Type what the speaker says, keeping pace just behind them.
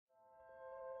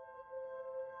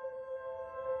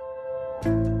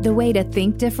The way to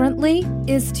think differently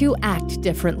is to act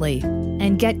differently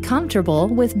and get comfortable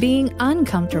with being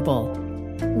uncomfortable.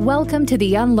 Welcome to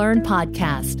the Unlearn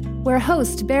Podcast, where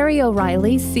host Barry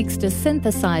O'Reilly seeks to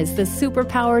synthesize the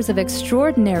superpowers of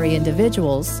extraordinary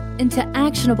individuals into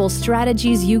actionable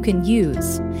strategies you can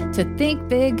use to think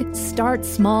big, start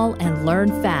small, and learn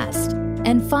fast,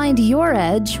 and find your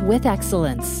edge with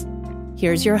excellence.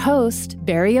 Here's your host,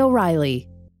 Barry O'Reilly.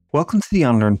 Welcome to the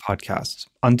Unlearn Podcast.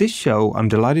 On this show, I'm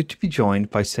delighted to be joined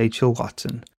by Seychelle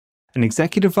Watson, an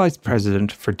Executive Vice President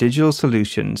for Digital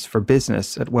Solutions for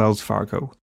Business at Wells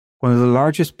Fargo, one of the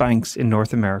largest banks in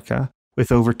North America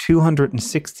with over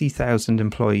 260,000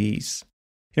 employees.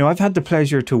 I've had the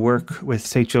pleasure to work with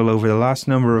Seychelle over the last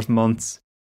number of months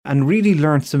and really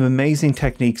learned some amazing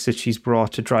techniques that she's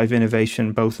brought to drive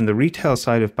innovation both in the retail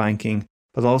side of banking,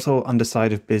 but also on the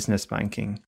side of business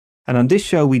banking. And on this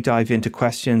show, we dive into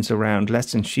questions around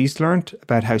lessons she's learned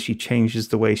about how she changes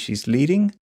the way she's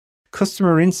leading,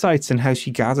 customer insights and how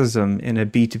she gathers them in a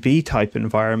B2B type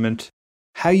environment,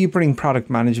 how you bring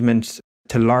product management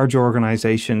to large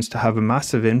organizations to have a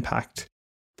massive impact,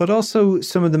 but also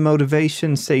some of the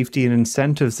motivation, safety, and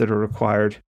incentives that are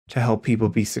required to help people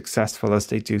be successful as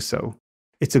they do so.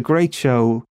 It's a great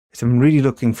show. I'm really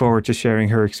looking forward to sharing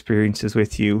her experiences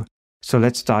with you. So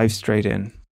let's dive straight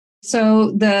in.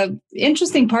 So the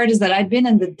interesting part is that I've been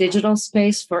in the digital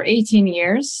space for 18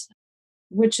 years,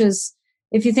 which is,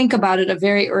 if you think about it, a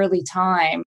very early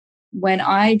time. When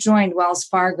I joined Wells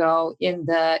Fargo in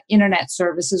the Internet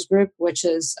Services Group, which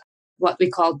is what we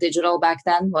called digital back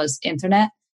then, was internet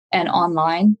and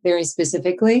online very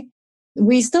specifically.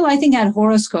 We still, I think, had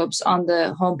horoscopes on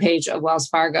the homepage of Wells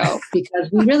Fargo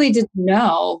because we really didn't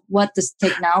know what this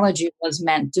technology was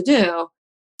meant to do.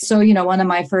 So, one of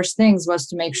my first things was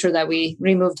to make sure that we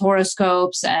removed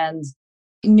horoscopes and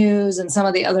news and some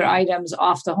of the other items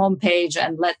off the homepage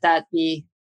and let that be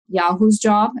Yahoo's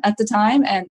job at the time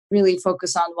and really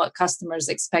focus on what customers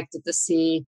expected to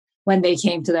see when they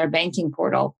came to their banking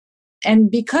portal.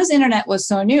 And because internet was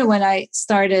so new, when I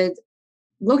started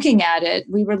looking at it,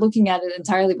 we were looking at it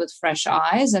entirely with fresh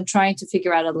eyes and trying to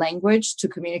figure out a language to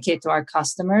communicate to our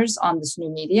customers on this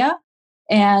new media.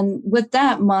 And with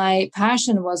that, my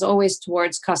passion was always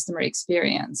towards customer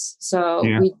experience. So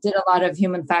we did a lot of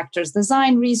human factors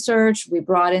design research. We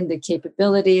brought in the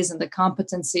capabilities and the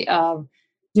competency of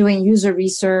doing user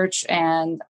research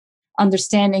and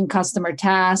understanding customer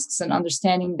tasks and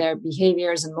understanding their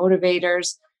behaviors and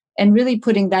motivators, and really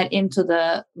putting that into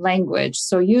the language.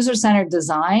 So user-centered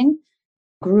design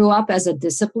grew up as a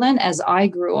discipline as I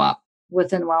grew up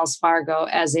within Wells Fargo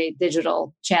as a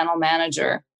digital channel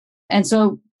manager. And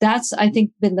so that's, I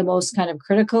think, been the most kind of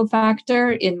critical factor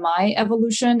in my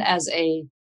evolution as a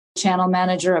channel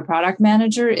manager, a product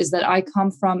manager, is that I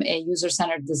come from a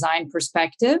user-centered design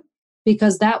perspective,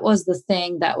 because that was the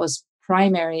thing that was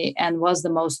primary and was the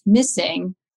most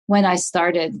missing when I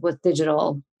started with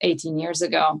digital 18 years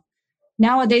ago.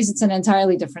 Nowadays, it's an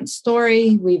entirely different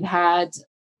story. We've had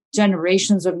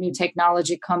generations of new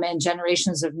technology come in,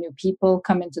 generations of new people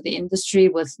come into the industry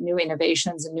with new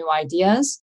innovations and new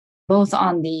ideas, both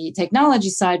on the technology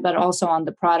side, but also on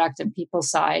the product and people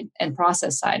side and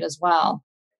process side as well.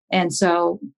 And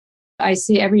so I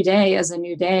see every day as a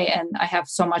new day, and I have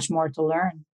so much more to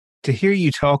learn. To hear you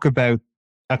talk about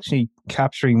actually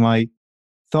capturing my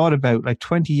thought about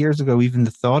 20 years ago, even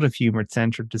the thought of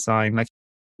human-centered design,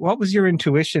 what was your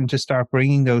intuition to start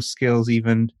bringing those skills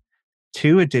even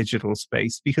to a digital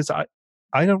space? Because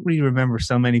I don't really remember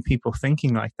so many people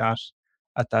thinking like that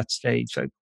at that stage.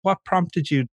 What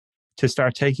prompted you to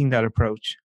start taking that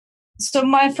approach? So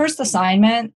my first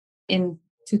assignment in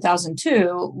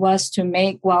 2002 was to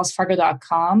make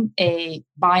wellsfargo.com a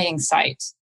buying site.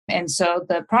 And so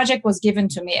the project was given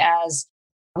to me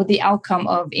with the outcome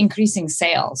of increasing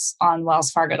sales on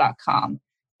wellsfargo.com.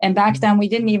 And back then, we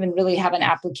didn't even really have an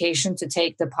application to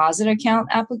take deposit account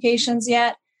applications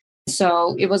yet.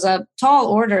 So it was a tall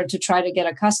order to try to get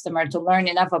a customer to learn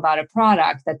enough about a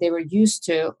product that they were used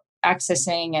to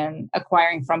accessing and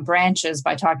acquiring from branches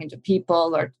by talking to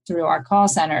people or through our call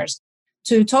centers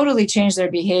to totally change their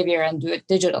behavior and do it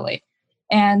digitally.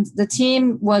 And the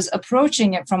team was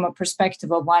approaching it from a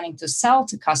perspective of wanting to sell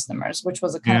to customers, which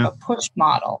was a kind of a push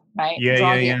model, right?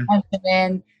 Draw the attention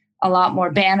in, a lot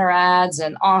more banner ads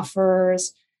and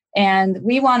offers. And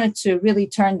we wanted to really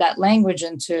turn that language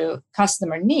into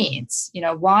customer needs.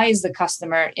 Why is the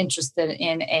customer interested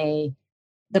in a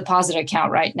deposit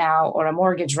account right now or a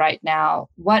mortgage right now?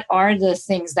 What are the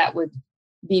things that would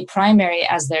be primary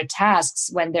as their tasks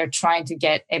when they're trying to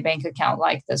get a bank account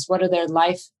like this? What are their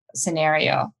life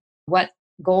scenario? What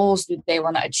goals do they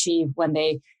want to achieve when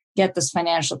they get this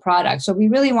financial product. So we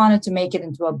really wanted to make it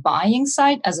into a buying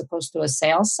site as opposed to a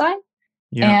sales site.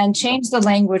 Yeah. And change the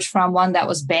language from one that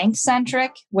was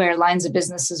bank-centric, where lines of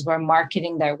businesses were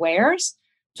marketing their wares,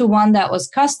 to one that was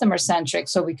customer-centric.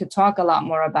 So we could talk a lot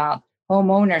more about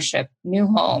home ownership, new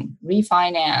home,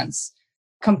 refinance,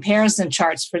 comparison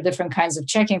charts for different kinds of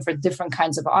checking for different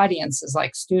kinds of audiences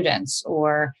like students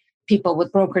or people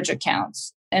with brokerage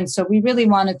accounts. And so we really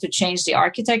wanted to change the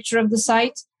architecture of the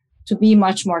site to be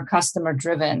much more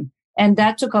customer-driven. And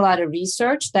that took a lot of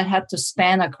research that had to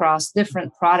span across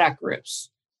different product groups.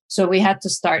 So we had to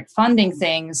start funding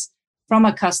things from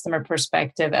a customer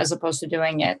perspective as opposed to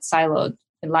doing it siloed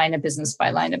line of business by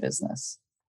line of business.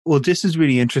 Well, this is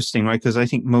really interesting, right? Because I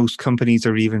think most companies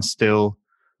are even still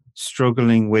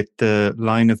struggling with the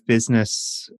line of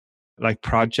business, like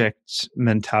project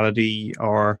mentality,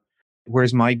 or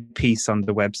where's my piece on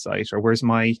the website, or where's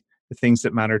the things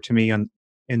that matter to me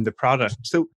in the product.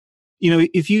 So,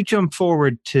 if you jump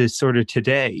forward to sort of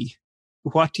today,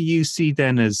 what do you see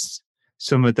then as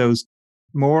some of those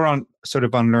more on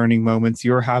learning moments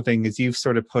you're having as you've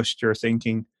sort of pushed your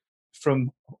thinking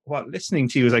from what listening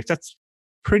to you is like, that's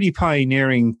pretty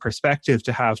pioneering perspective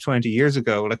to have 20 years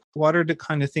ago. Like, what are the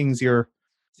kind of things you're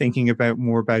thinking about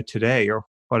more about today, or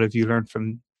what have you learned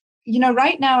from?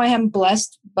 Right now I am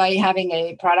blessed by having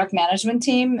a product management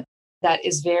team that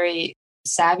is very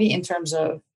savvy in terms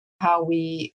of how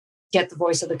we get the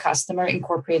voice of the customer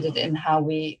incorporated in how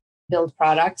we build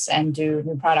products and do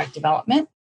new product development.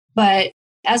 But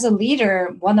as a leader,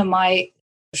 one of my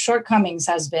shortcomings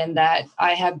has been that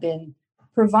I have been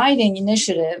providing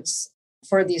initiatives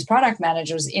for these product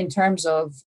managers in terms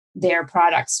of their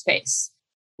product space.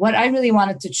 What I really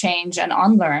wanted to change and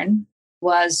unlearn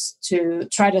was to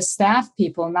try to staff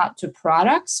people not to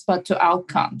products, but to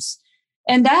outcomes.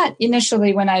 And that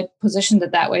initially, when I positioned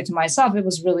it that way to myself, it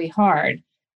was really hard.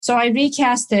 So I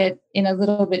recast it in a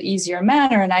little bit easier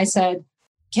manner. And I said,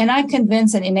 can I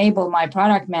convince and enable my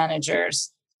product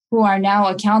managers who are now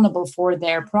accountable for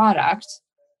their product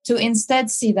to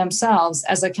instead see themselves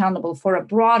as accountable for a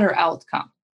broader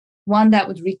outcome, one that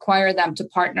would require them to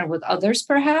partner with others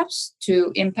perhaps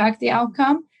to impact the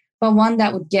outcome, but one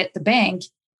that would get the bank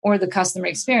or the customer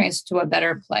experience to a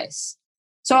better place.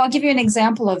 So I'll give you an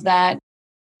example of that.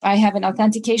 I have an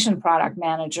authentication product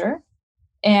manager,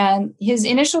 and his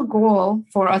initial goal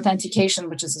for authentication,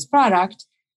 which is his product,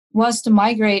 was to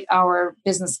migrate our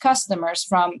business customers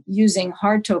from using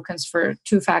hard tokens for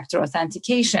two-factor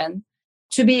authentication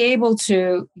to be able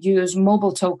to use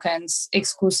mobile tokens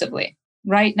exclusively.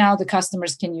 Right now, the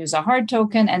customers can use a hard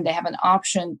token and they have an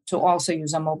option to also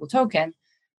use a mobile token,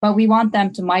 but we want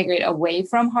them to migrate away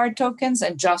from hard tokens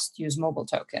and just use mobile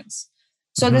tokens.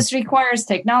 So this requires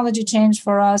technology change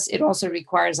for us. It also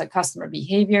requires a customer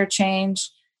behavior change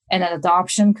and an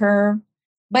adoption curve.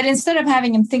 But instead of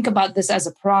having him think about this as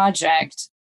a project,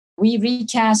 we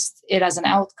recast it as an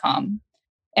outcome.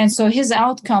 And so his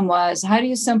outcome was, how do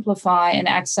you simplify and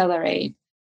accelerate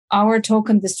our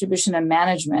token distribution and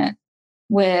management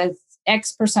with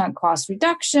X% cost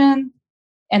reduction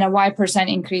and a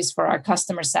Y% increase for our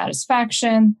customer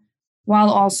satisfaction, while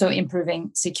also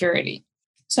improving security?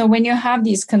 So when you have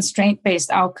these constraint-based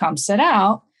outcomes set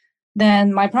out,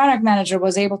 then my product manager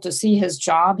was able to see his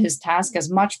job, his task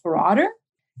as much broader.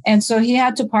 And so he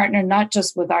had to partner not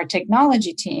just with our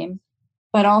technology team,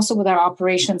 but also with our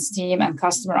operations team and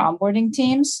customer onboarding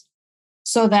teams,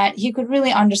 so that he could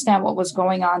really understand what was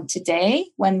going on today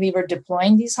when we were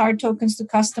deploying these hard tokens to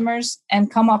customers and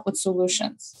come up with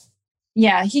solutions.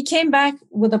 Yeah, he came back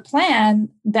with a plan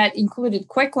that included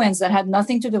quick wins that had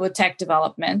nothing to do with tech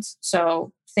development.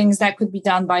 So things that could be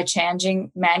done by changing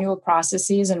manual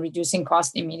processes and reducing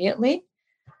cost immediately.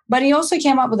 But he also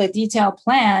came up with a detailed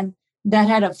plan that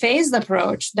had a phased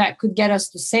approach that could get us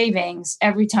to savings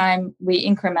every time we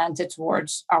incremented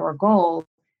towards our goal,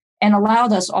 and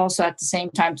allowed us also at the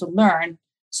same time to learn.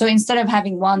 So instead of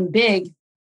having one big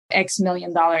X $1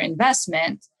 million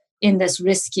investment in this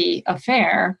risky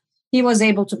affair, he was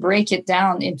able to break it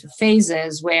down into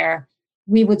phases where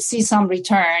we would see some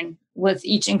return with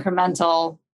each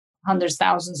incremental hundreds,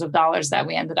 thousands of dollars that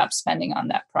we ended up spending on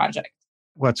that project.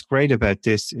 What's great about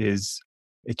this is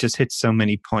it just hits so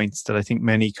many points that I think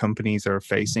many companies are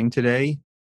facing today.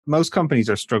 Most companies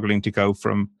are struggling to go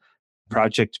from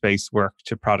project-based work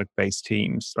to product-based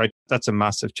teams, right? That's a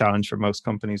massive challenge for most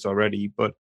companies already.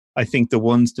 But I think the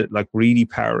ones that like really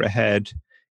power ahead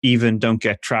even don't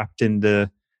get trapped in the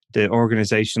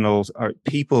organizational or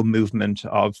people movement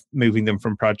of moving them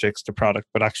from projects to product,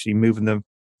 but actually moving them,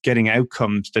 getting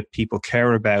outcomes that people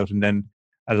care about and then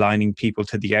aligning people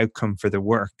to the outcome for the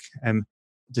work.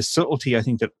 the subtlety I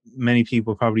think that many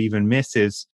people probably even miss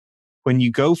is when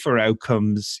you go for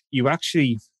outcomes, you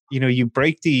actually, you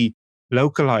break the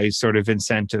localized sort of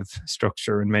incentive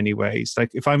structure in many ways. Like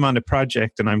if I'm on a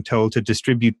project and I'm told to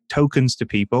distribute tokens to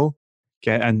people,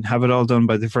 and have it all done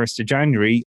by the 1st of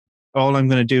January, all I'm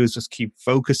going to do is just keep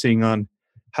focusing on,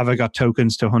 have I got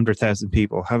tokens to 100,000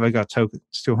 people? Have I got tokens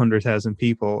to 100,000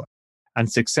 people?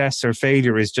 And success or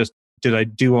failure is just, did I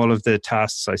do all of the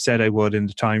tasks I said I would in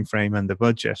the time frame and the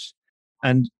budget?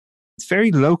 And it's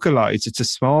very localized. It's a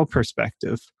small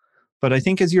perspective. But I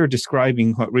think as you're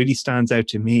describing, what really stands out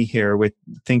to me here with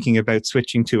thinking about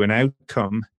switching to an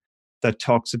outcome that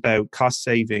talks about cost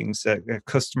savings,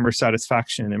 customer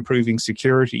satisfaction, improving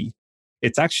security,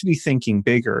 it's actually thinking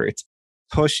bigger. It's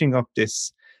pushing up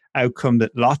this outcome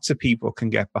that lots of people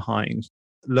can get behind.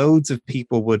 Loads of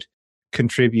people would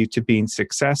contribute to being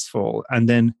successful. And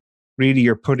then really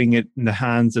you're putting it in the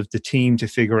hands of the team to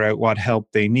figure out what help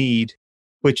they need,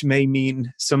 which may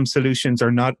mean some solutions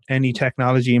are not any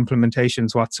technology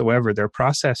implementations whatsoever. They're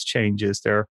process changes,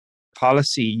 they're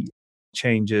policy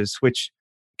changes, which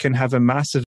can have a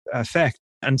massive effect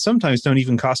and sometimes don't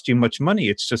even cost you much money.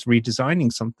 It's just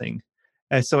redesigning something.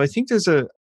 So I think there's a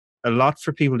lot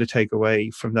for people to take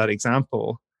away from that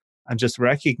example and just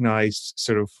recognize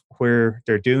sort of where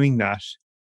they're doing that.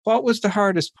 What was the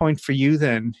hardest point for you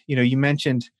then? You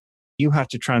mentioned you had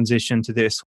to transition to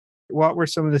this. What were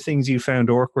some of the things you found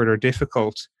awkward or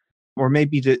difficult? Or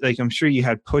maybe I'm sure you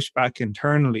had pushback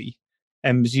internally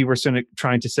and you were sort of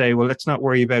trying to say, well, let's not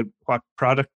worry about what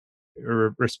product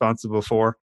you're responsible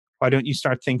for. Why don't you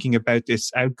start thinking about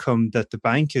this outcome that the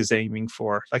bank is aiming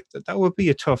for? Like that would be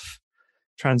a tough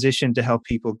transition to help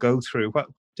people go through. What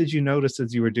did you notice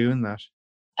as you were doing that?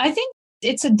 I think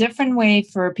it's a different way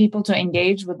for people to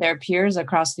engage with their peers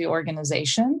across the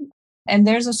organization. And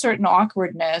there's a certain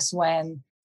awkwardness when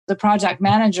the project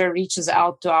manager reaches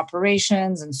out to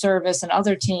operations and service and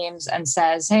other teams and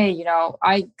says, hey,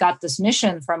 I got this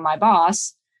mission from my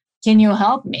boss. Can you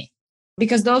help me?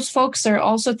 Because those folks are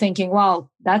also thinking, well,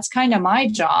 that's kind of my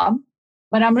job,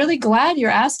 but I'm really glad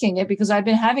you're asking it because I've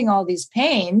been having all these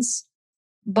pains,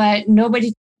 but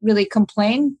nobody really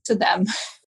complained to them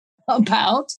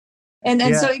about. And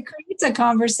so it creates a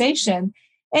conversation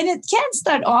and it can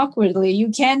start awkwardly. You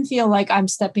can feel like I'm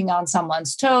stepping on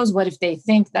someone's toes. What if they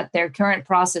think that their current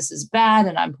process is bad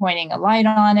and I'm pointing a light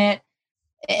on it?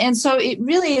 And so it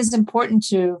really is important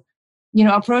to,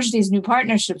 approach these new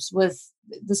partnerships with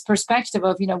this perspective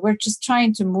of, we're just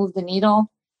trying to move the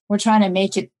needle. We're trying to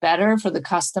make it better for the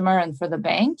customer and for the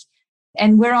bank.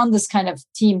 And we're on this kind of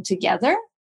team together.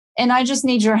 And I just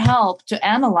need your help to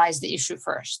analyze the issue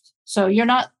first. So you're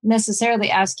not necessarily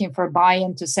asking for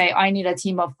buy-in to say, I need a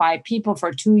team of 5 people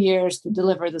for 2 years to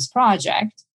deliver this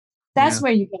project. That's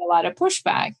where you get a lot of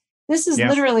pushback. This is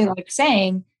literally like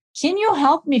saying, can you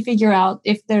help me figure out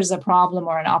if there's a problem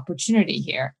or an opportunity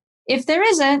here? If there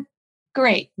isn't,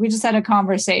 great. We just had a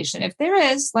conversation. If there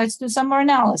is, let's do some more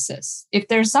analysis. If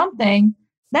there's something,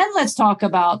 then let's talk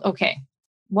about, okay,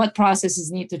 what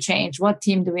processes need to change? What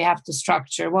team do we have to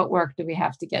structure? What work do we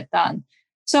have to get done?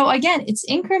 So again, it's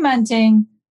incrementing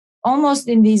almost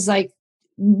in these like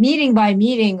meeting by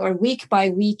meeting or week by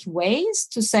week ways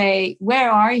to say,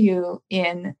 where are you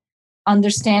in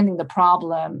understanding the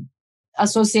problem,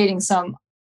 associating some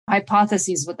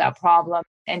hypotheses with that problem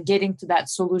and getting to that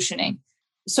solutioning.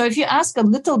 So if you ask a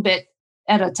little bit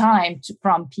at a time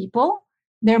from people,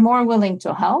 they're more willing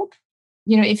to help.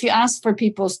 If you ask for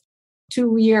people's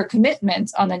 2-year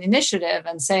commitment on an initiative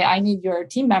and say, I need your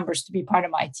team members to be part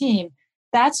of my team,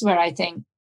 that's where I think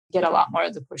get a lot more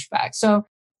of the pushback. So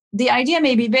the idea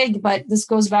may be big, but this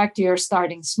goes back to your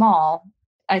starting small.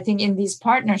 I think in these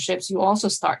partnerships, you also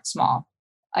start small.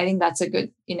 I think that's a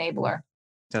good enabler.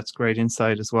 That's great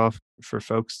insight as well for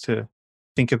folks to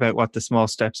think about what the small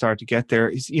steps are to get there.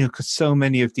 Is, because so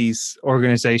many of these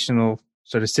organizational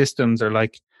sort of systems are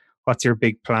like, what's your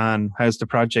big plan? How's the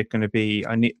project going to be?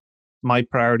 My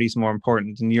priority is more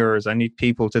important than yours. I need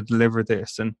people to deliver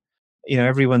this. And,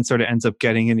 everyone sort of ends up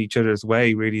getting in each other's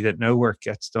way, really, that no work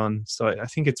gets done. So I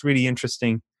think it's really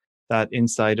interesting, that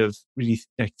insight of really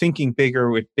thinking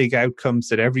bigger with big outcomes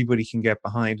that everybody can get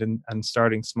behind and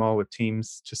starting small with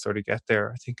teams to sort of get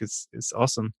there, I think is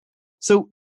awesome. So,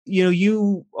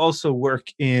 you also work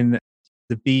in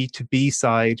the B2B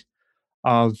side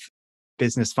of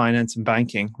business, finance and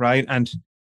banking, right? And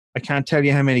I can't tell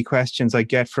you how many questions I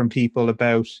get from people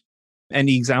about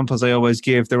any examples I always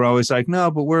give. They're always like, no,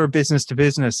 but we're business to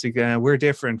business. Again, we're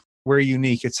different. We're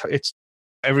unique. It's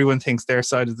everyone thinks their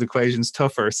side of the equation is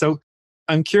tougher. So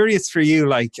I'm curious for you,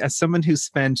 like as someone who's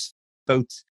spent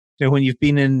both, when you've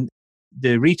been in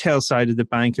the retail side of the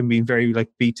bank and being very like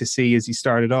B2C as you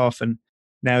started off. And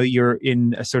now you're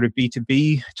in a sort of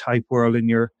B2B type world and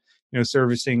you're,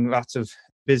 servicing lots of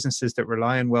businesses that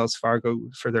rely on Wells Fargo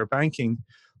for their banking.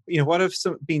 What have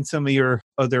been some of your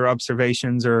other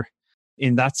observations or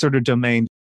in that sort of domain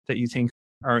that you think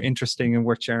are interesting and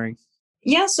worth sharing?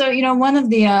 Yeah. So, one of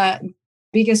the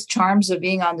biggest charms of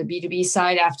being on the B2B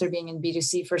side after being in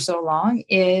B2C for so long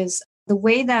is the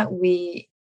way that we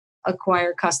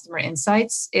acquire customer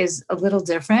insights is a little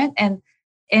different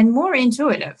and more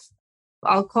intuitive.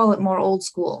 I'll call it more old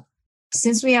school.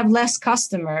 Since we have less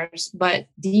customers, but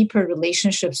deeper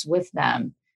relationships with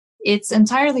them, it's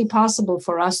entirely possible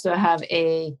for us to have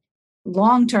a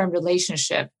long-term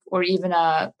relationship or even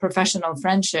a professional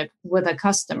friendship with a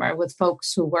customer, with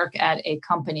folks who work at a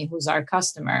company who's our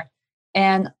customer,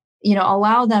 and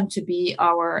allow them to be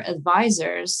our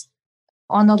advisors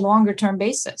on a longer-term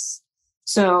basis.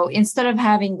 So instead of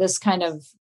having this kind of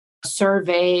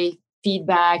survey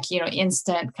feedback,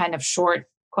 instant kind of short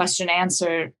question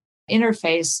answer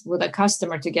interface with a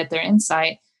customer to get their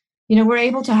insight, we're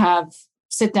able to have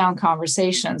sit down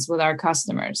conversations with our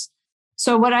customers.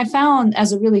 So what I found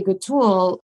as a really good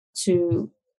tool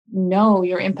to know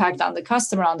your impact on the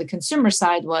customer on the consumer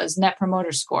side was Net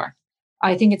Promoter Score.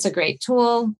 I think it's a great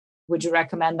tool. Would you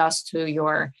recommend us to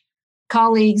your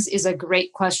colleagues is a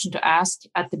great question to ask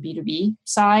at the B2B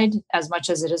side as much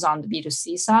as it is on the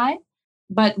B2C side.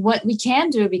 But what we can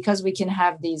do, because we can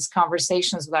have these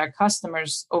conversations with our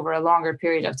customers over a longer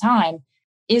period of time,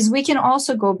 is we can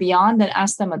also go beyond and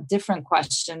ask them a different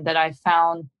question that I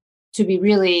found to be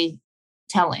really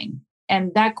telling.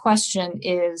 And that question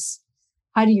is,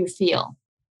 how do you feel?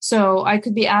 So I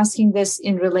could be asking this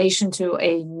in relation to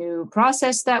a new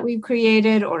process that we've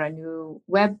created or a new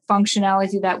web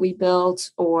functionality that we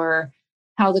built or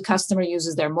how the customer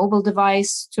uses their mobile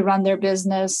device to run their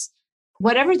business.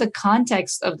 Whatever the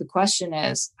context of the question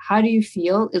is, how do you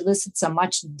feel elicits a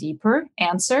much deeper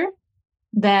answer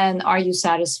than are you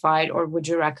satisfied or would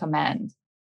you recommend?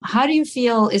 How do you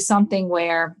feel is something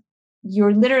where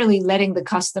you're literally letting the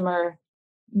customer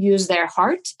use their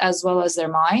heart as well as their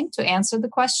mind to answer the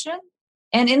question.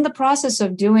 And in the process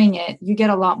of doing it, you get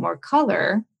a lot more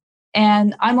color.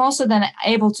 And I'm also then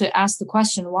able to ask the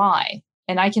question, why?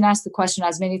 And I can ask the question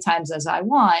as many times as I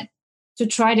want to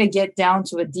try to get down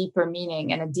to a deeper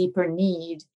meaning and a deeper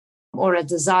need or a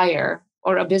desire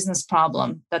or a business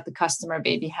problem that the customer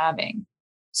may be having.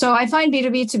 So I find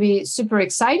B2B to be super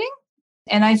exciting.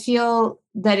 And I feel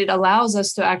that it allows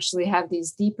us to actually have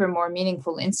these deeper, more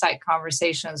meaningful insight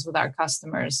conversations with our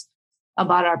customers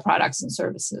about our products and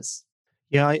services.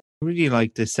 Yeah, I really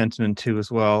like this sentiment too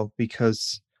as well,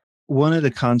 because one of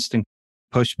the constant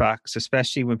pushbacks,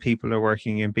 especially when people are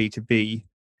working in B2B,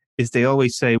 is they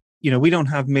always say, we don't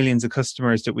have millions of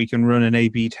customers that we can run an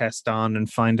A/B test on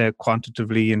and find out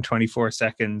quantitatively in 24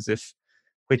 seconds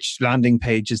which landing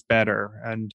page is better.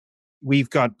 And we've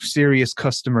got serious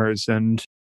customers and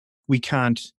we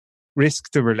can't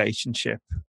risk the relationship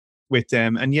with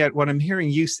them. And yet what I'm hearing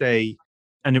you say,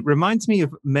 and it reminds me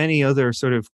of many other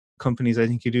sort of companies, I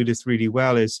think you do this really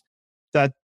well, is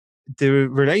that the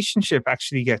relationship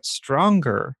actually gets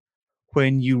stronger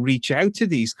when you reach out to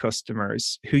these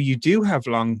customers who you do have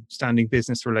long-standing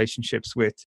business relationships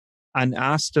with and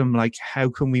ask them, like, how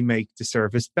can we make the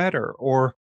service better?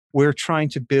 Or we're trying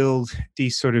to build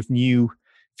these sort of new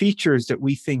features that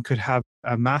we think could have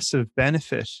a massive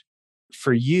benefit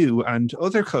for you and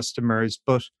other customers,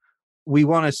 but we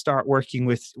want to start working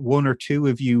with one or two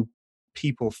of you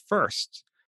people first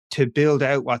to build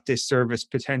out what this service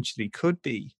potentially could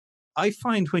be. I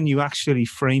find when you actually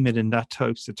frame it in that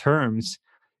types of terms,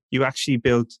 you actually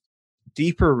build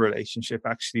deeper relationship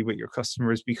actually with your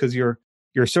customers, because you're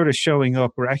sort of showing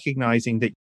up, recognizing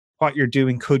that what you're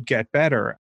doing could get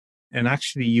better. And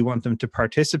actually you want them to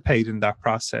participate in that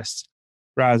process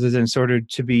rather than sort of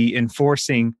to be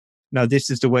enforcing, now this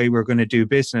is the way we're going to do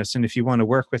business. And if you want to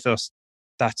work with us,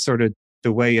 that's sort of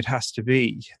the way it has to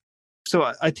be.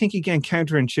 So I think, again,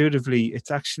 counterintuitively,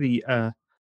 it's actually a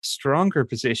stronger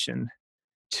position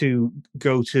to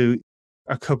go to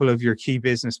a couple of your key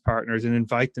business partners and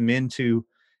invite them into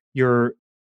your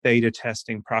beta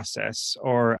testing process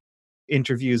or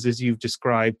interviews, as you've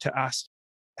described, to ask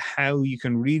how you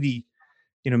can really,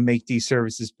 make these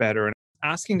services better. And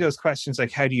asking those questions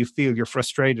like, how do you feel? You're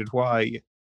frustrated. Why?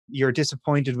 You're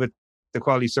disappointed with the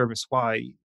quality service.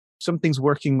 Why? Something's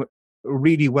working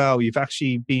really well. You've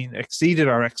actually exceeded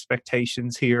our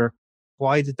expectations here.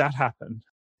 Why did that happen?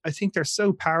 I think they're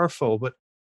so powerful, but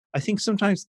I think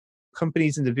sometimes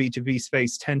companies in the B2B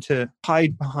space tend to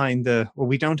hide behind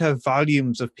we don't have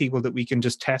volumes of people that we can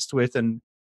just test with and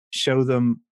show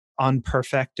them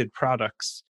unperfected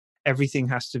products. Everything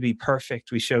has to be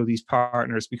perfect. We show these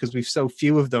partners because we've so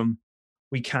few of them,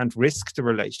 we can't risk the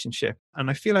relationship. And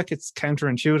I feel like it's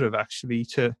counterintuitive actually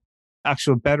to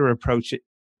actual better approach it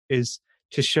is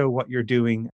to show what you're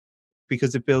doing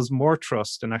because it builds more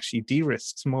trust and actually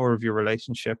de-risks more of your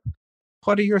relationship.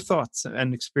 What are your thoughts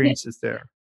and experiences there?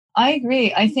 I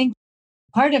agree. I think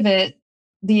part of it,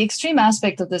 the extreme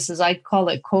aspect of this is I call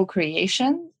it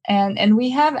co-creation. And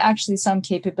we have actually some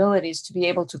capabilities to be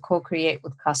able to co-create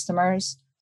with customers.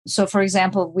 So for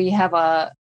example, we have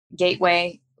a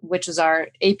gateway, which is our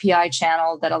API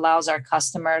channel that allows our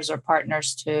customers or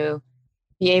partners to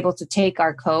be able to take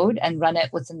our code and run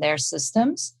it within their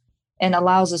systems and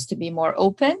allows us to be more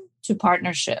open to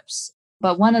partnerships.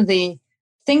 But one of the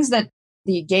things that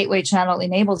the gateway channel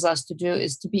enables us to do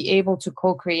is to be able to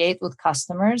co-create with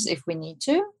customers if we need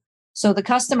to. So the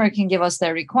customer can give us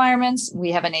their requirements.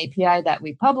 We have an API that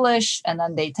we publish, and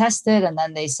then they test it, and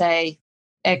then they say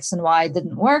X and Y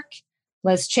didn't work.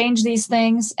 Let's change these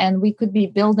things. And we could be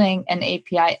building an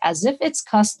API as if it's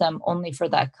custom only for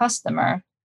that customer.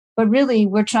 But really,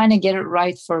 we're trying to get it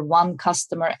right for one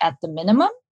customer at the minimum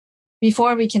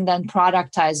before we can then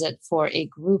productize it for a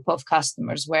group of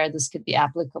customers where this could be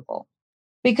applicable.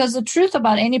 Because the truth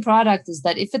about any product is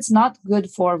that if it's not good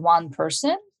for one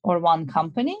person or one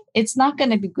company, it's not going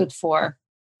to be good for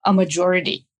a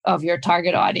majority of your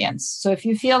target audience. So if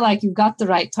you feel like you've got the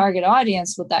right target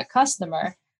audience with that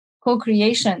customer,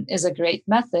 co-creation is a great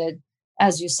method,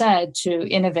 as you said, to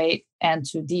innovate and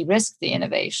to de-risk the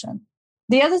innovation.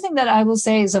 The other thing that I will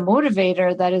say is a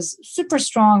motivator that is super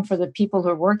strong for the people who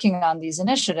are working on these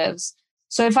initiatives.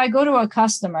 So if I go to a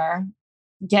customer,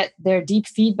 get their deep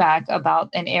feedback about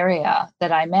an area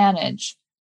that I manage,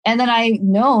 and then I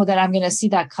know that I'm going to see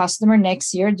that customer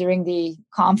next year during the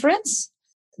conference,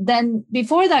 then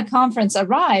before that conference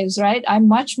arrives, right, I'm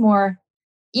much more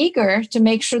eager to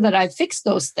make sure that I fix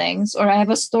those things or I have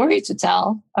a story to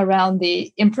tell around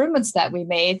the improvements that we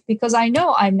made because I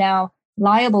know I'm now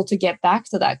liable to get back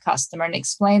to that customer and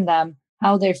explain them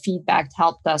how their feedback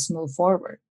helped us move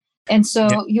forward. And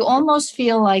so you almost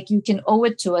feel like you can owe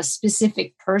it to a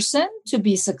specific person to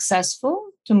be successful,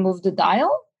 to move the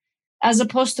dial, as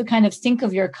opposed to kind of think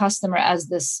of your customer as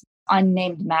this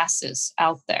unnamed masses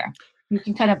out there. You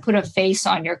can kind of put a face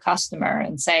on your customer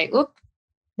and say, oop,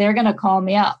 they're going to call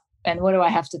me up. And what do I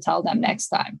have to tell them next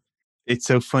time? It's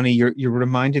so funny. You're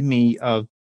reminding me of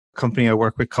a company I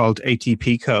work with called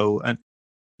ATPco. And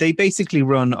they basically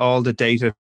run all the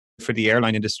data for the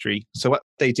airline industry. So what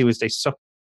they do is they suck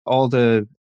all the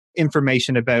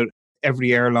information about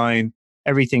every airline,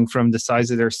 everything from the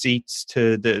size of their seats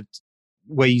to the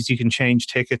ways you can change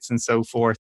tickets and so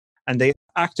forth. And they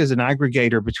act as an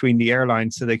aggregator between the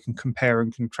airlines so they can compare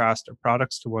and contrast their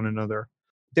products to one another.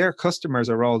 Their customers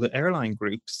are all the airline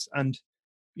groups. And,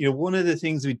 you know, one of the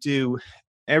things we do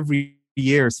every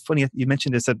year, it's funny, you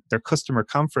mentioned this at their customer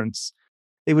conference,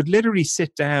 they would literally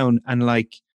sit down and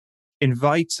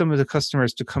invite some of the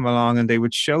customers to come along and they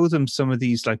would show them some of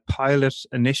these pilot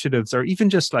initiatives or even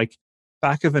just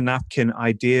back of a napkin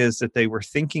ideas that they were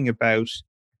thinking about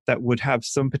that would have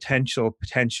some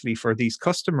potentially for these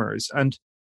customers. And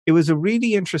it was a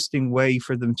really interesting way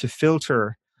for them to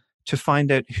filter to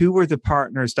find out who were the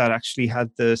partners that actually had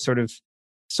the sort of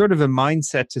a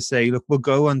mindset to say, look, we'll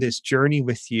go on this journey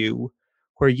with you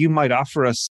where you might offer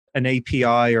us an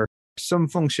API or some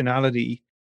functionality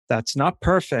that's not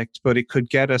perfect, but it could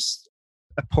get us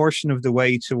a portion of the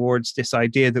way towards this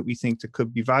idea that we think that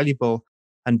could be valuable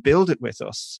and build it with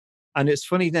us. And it's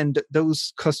funny then that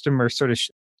those customer sort of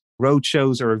road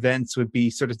shows or events would be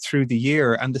sort of through the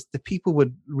year. And the people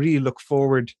would really look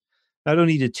forward, not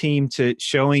only the team to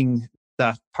showing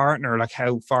that partner,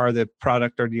 how far the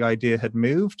product or the idea had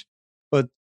moved, but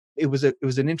it was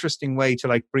an interesting way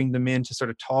to bring them in to sort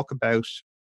of talk about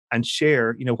and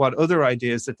share, what other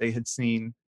ideas that they had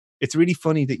seen. It's really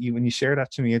funny that when you share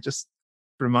that to me, it just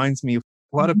reminds me of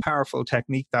what a powerful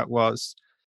technique that was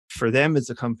for them as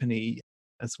a company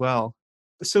as well.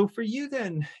 So for you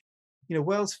then,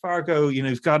 Wells Fargo,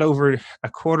 you've got over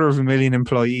 250,000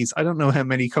 employees. I don't know how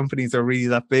many companies are really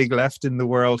that big left in the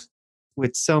world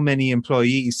with so many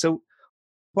employees. So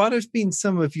what have been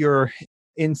some of your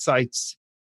insights,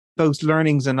 both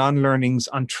learnings and unlearnings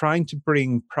on trying to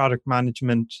bring product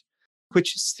management,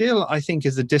 which still I think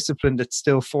is a discipline that's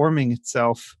still forming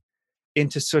itself,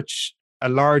 into such a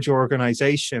large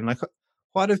organization?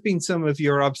 What have been some of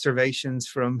your observations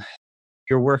from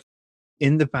your work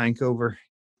in the bank over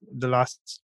the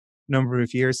last number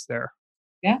of years there?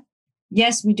 Yeah.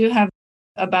 Yes, we do have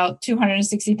about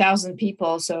 260,000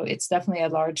 people. So it's definitely a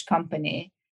large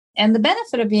company. And the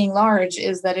benefit of being large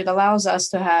is that it allows us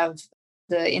to have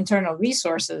the internal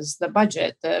resources, the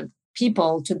budget, the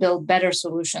people to build better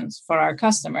solutions for our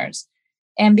customers.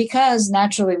 And because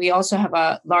naturally we also have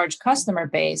a large customer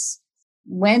base,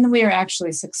 when we are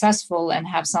actually successful and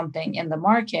have something in the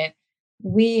market,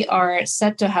 we are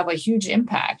set to have a huge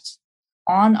impact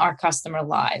on our customer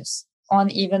lives, on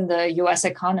even the US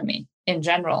economy in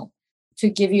general. To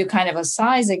give you kind of a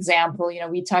size example,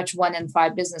 we touch 1 in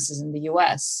 5 businesses in the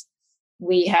US.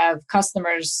 We have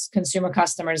customers, consumer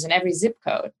customers in every zip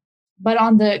code. But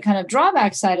on the kind of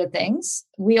drawback side of things,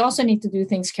 we also need to do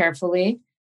things carefully.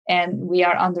 And we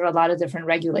are under a lot of different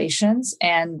regulations,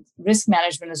 and risk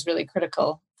management is really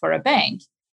critical for a bank.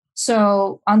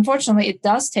 So unfortunately, it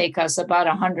does take us about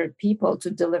 100 people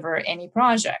to deliver any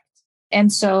project.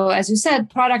 And so, as you said,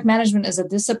 product management is a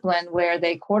discipline where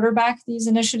they quarterback these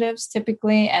initiatives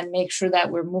typically and make sure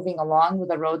that we're moving along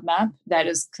with a roadmap that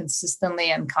is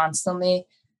consistently and constantly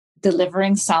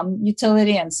delivering some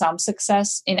utility and some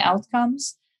success in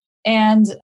outcomes. And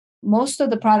most of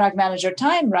the product manager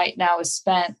time right now is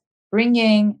spent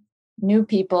bringing new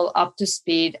people up to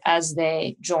speed as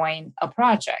they join a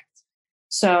project.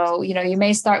 So, you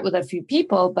may start with a few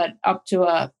people, but up to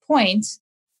a point,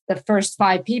 the first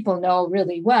 5 people know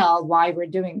really well why we're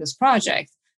doing this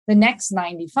project. The next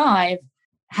 95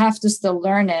 have to still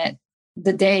learn it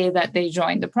the day that they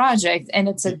join the project. And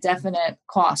it's a definite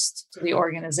cost to the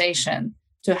organization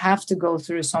to have to go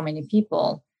through so many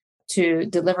people to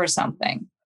deliver something.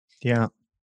 Yeah.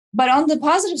 But on the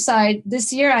positive side,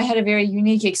 this year I had a very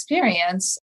unique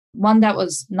experience, one that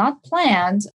was not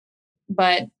planned,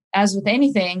 but as with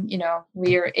anything,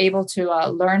 we are able to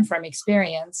learn from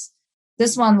experience.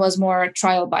 This one was more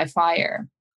trial by fire.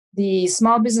 The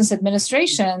Small Business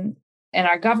Administration and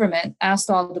our government asked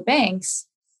all the banks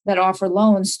that offer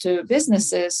loans to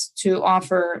businesses to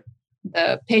offer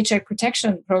the Paycheck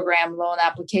Protection Program loan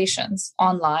applications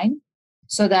online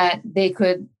so that they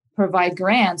could provide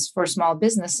grants for small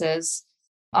businesses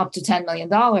up to $10 million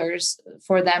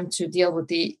for them to deal with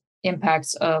the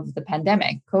impacts of the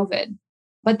pandemic, COVID.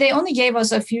 But they only gave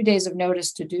us a few days of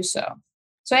notice to do so.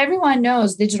 So everyone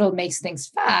knows digital makes things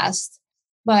fast,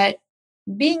 but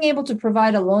being able to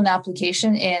provide a loan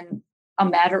application in a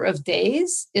matter of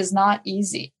days is not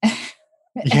easy.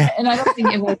 Yeah. And I don't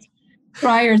think it was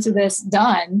prior to this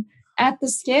done at the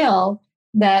scale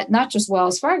that not just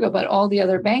Wells Fargo, but all the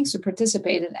other banks who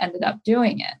participated ended up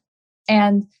doing it.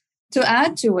 And to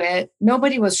add to it,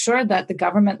 nobody was sure that the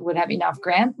government would have enough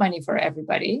grant money for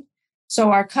everybody.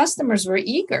 So our customers were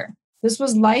eager. This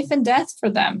was life and death for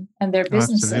them and their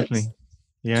businesses. Absolutely.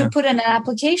 Yeah. To put in an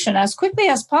application as quickly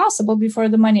as possible before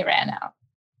the money ran out.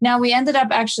 Now, we ended up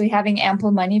actually having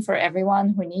ample money for everyone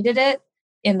who needed it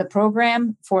in the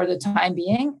program for the time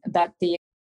being that the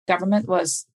government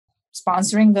was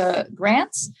sponsoring the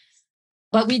grants,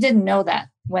 but we didn't know that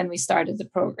when we started the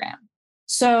program.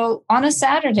 So on a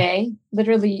Saturday,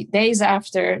 literally days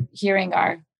after hearing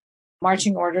our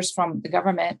marching orders from the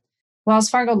government, Wells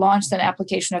Fargo launched an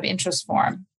application of interest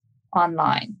form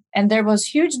online. And there was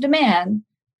huge demand.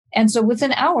 And so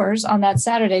within hours on that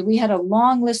Saturday, we had a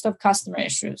long list of customer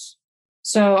issues.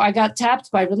 So I got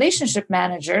tapped by relationship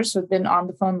managers who've been on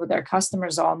the phone with their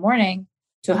customers all morning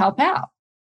to help out.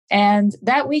 And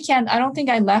that weekend, I don't think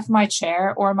I left my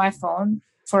chair or my phone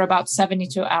for about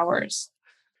 72 hours.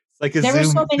 Like a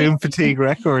Zoom fatigue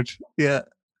record. Yeah.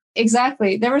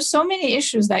 Exactly. There were so many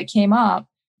issues that came up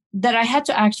that I had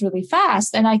to act really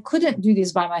fast, and I couldn't do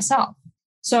these by myself.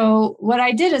 So what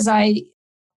I did is I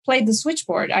played the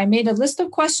switchboard. I made a list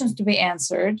of questions to be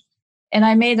answered, and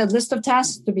I made a list of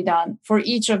tasks to be done for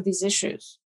each of these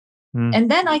issues.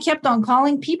 And then I kept on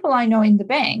calling people I know in the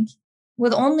bank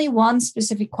with only one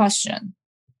specific question.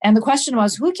 And the question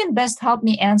was, who can best help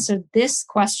me answer this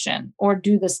question or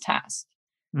do this task?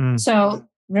 So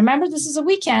remember, this is a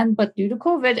weekend, but due to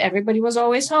COVID, everybody was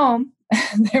always home.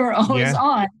 They were always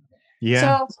on.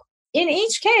 So in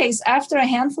each case, after a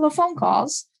handful of phone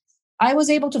calls, I was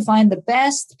able to find the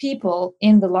best people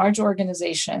in the large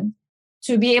organization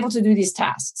to be able to do these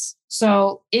tasks.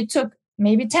 So it took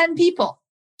maybe 10 people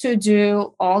to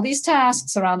do all these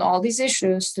tasks around all these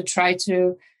issues to try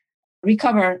to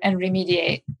recover and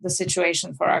remediate the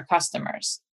situation for our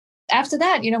customers. After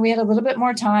that, we had a little bit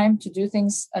more time to do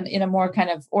things in a more kind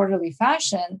of orderly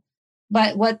fashion.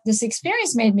 But what this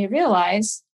experience made me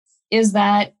realize is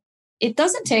that it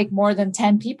doesn't take more than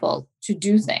 10 people to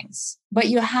do things, but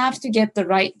you have to get the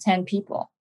right 10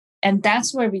 people. And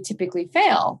that's where we typically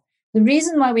fail. The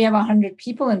reason why we have 100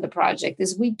 people in the project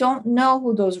is we don't know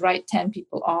who those right 10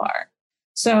 people are.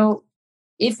 So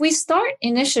if we start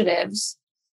initiatives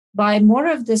by more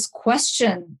of this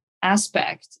question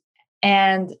aspect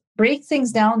and break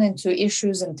things down into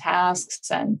issues and tasks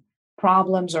and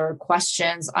problems or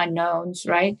questions, unknowns,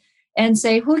 right? And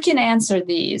say, who can answer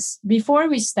these before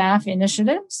we staff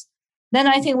initiatives? Then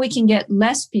I think we can get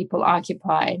less people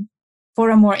occupied for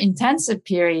a more intensive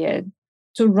period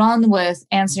to run with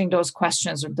answering those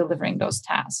questions or delivering those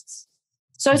tasks.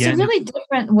 So it's a really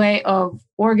different way of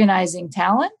organizing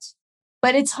talent,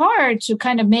 but it's hard to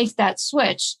kind of make that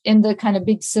switch in the kind of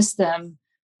big system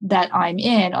that I'm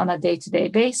in on a day-to-day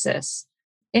basis.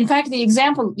 In fact, the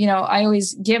example, I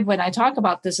always give when I talk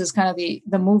about this is kind of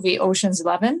the movie Ocean's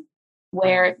 11,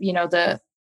 where, the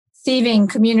thieving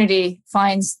community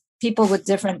finds people with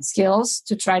different skills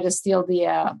to try to steal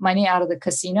the money out of the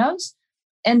casinos.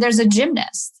 And there's a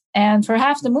gymnast. And for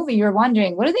half the movie, you're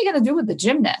wondering, what are they going to do with the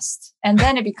gymnast? And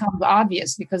then it becomes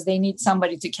obvious because they need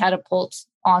somebody to catapult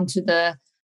onto the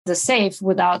safe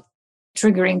without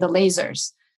triggering the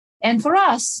lasers. And for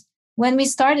us, when we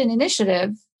start an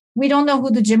initiative, we don't know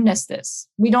who the gymnast is.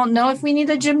 We don't know if we need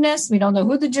a gymnast. We don't know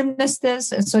who the gymnast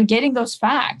is. And so getting those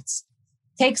facts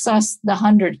takes us the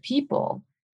 100 people.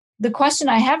 The question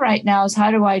I have right now is,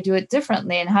 how do I do it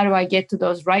differently? And how do I get to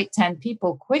those right 10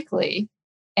 people quickly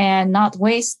and not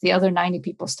waste the other 90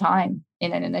 people's time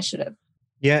in an initiative?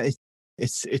 Yeah,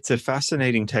 it's a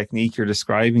fascinating technique you're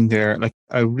describing there. Like,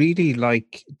 I really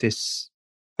like this.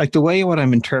 Like, the way what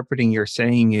I'm interpreting you're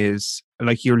saying is,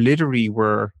 like, you literally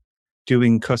were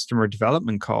doing customer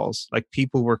development calls. Like,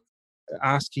 people were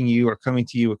asking you or coming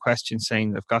to you with questions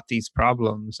saying, I've got these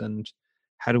problems and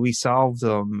how do we solve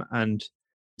them? And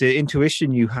the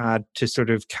intuition you had to sort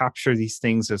of capture these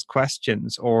things as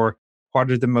questions, or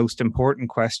what are the most important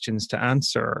questions to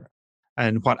answer?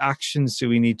 And what actions do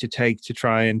we need to take to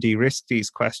try and de-risk these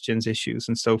questions, issues,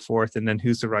 and so forth? And then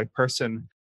who's the right person?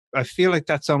 I feel like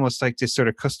that's almost like this sort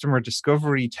of customer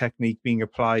discovery technique being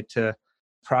applied to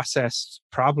process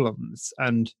problems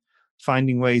and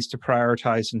finding ways to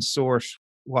prioritize and sort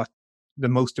what the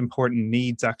most important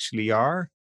needs actually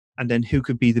are, and then who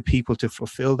could be the people to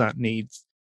fulfill that needs.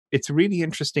 It's really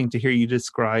interesting to hear you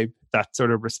describe that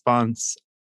sort of response,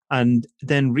 and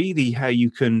then really how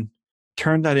you can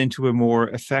turn that into a more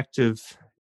effective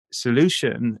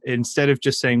solution. Instead of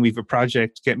just saying, we've a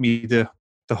project, get me the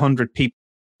 100 people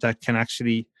that can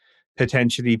actually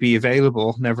potentially be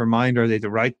available, never mind are they the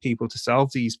right people to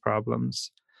solve these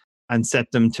problems, and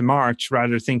set them to march,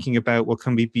 rather thinking about, well,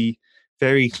 can we be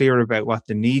very clear about what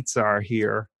the needs are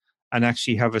here and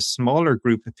actually have a smaller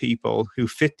group of people who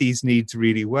fit these needs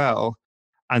really well,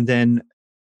 and then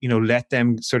let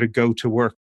them sort of go to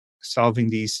work solving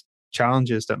these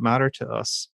challenges that matter to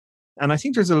us. And I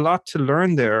think there's a lot to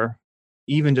learn there,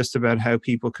 even just about how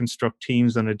people construct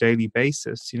teams on a daily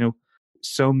basis.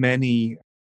 So many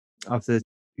of the,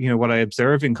 what I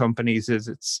observe in companies is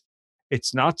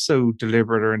it's not so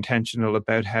deliberate or intentional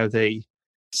about how they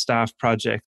staff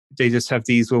projects. They just have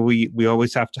these, well, we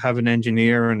always have to have an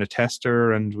engineer and a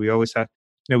tester, and we always have,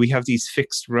 we have these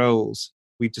fixed roles.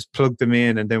 We just plug them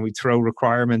in and then we throw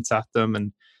requirements at them,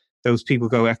 and those people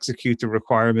go execute the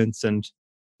requirements. And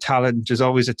talent, there's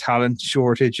always a talent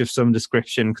shortage of some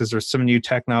description because there's some new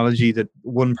technology that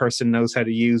one person knows how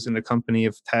to use in a company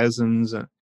of thousands. And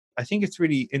I think it's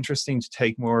really interesting to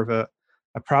take more of a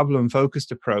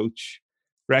problem-focused approach,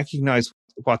 recognize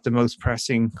what the most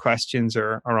pressing questions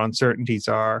or uncertainties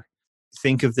are,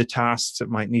 think of the tasks that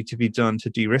might need to be done to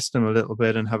de-risk them a little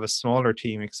bit, and have a smaller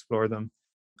team explore them.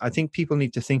 I think people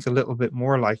need to think a little bit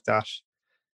more like that.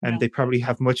 And they probably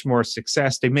have much more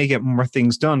success. They may get more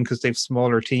things done because they have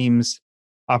smaller teams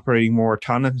operating more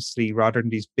autonomously rather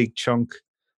than these big chunk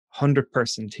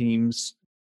 100-person teams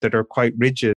that are quite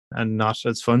rigid and not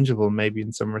as fungible, maybe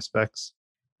in some respects.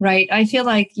 Right. I feel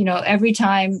like, every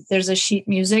time there's a sheet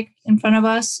music in front of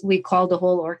us, we call the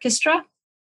whole orchestra.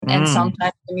 And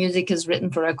sometimes the music is written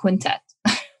for a quintet.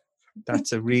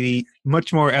 That's a really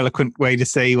much more eloquent way to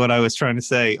say what I was trying to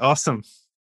say. Awesome.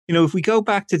 If we go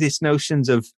back to these notions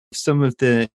of some of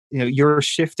the, your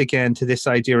shift again to this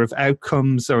idea of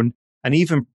outcomes, and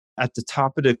even at the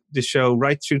top of the show,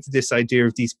 right through to this idea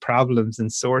of these problems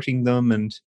and sorting them,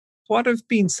 and what have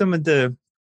been some of the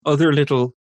other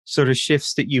little sort of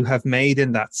shifts that you have made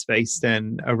in that space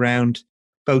then around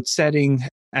both setting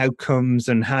outcomes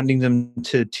and handing them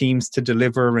to teams to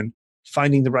deliver and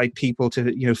finding the right people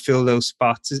to, fill those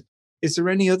spots? Is there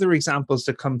any other examples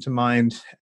that come to mind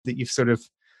that you've sort of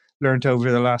learned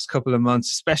over the last couple of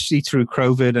months, especially through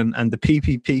COVID and the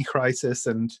PPP crisis,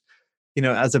 and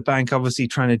as a bank obviously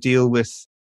trying to deal with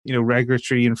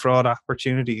regulatory and fraud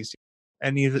opportunities?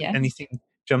 Anything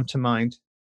jump to mind?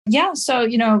 Yeah. So,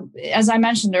 as I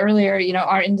mentioned earlier,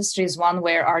 our industry is one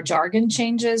where our jargon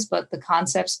changes, but the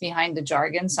concepts behind the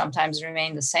jargon sometimes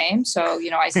remain the same. So, I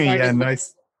Yeah, started with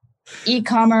nice.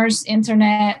 e-commerce,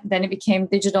 internet, then it became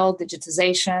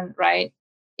digitization, right?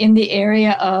 In the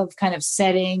area of kind of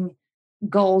setting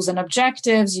goals and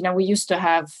objectives, we used to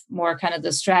have more kind of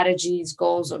the strategies,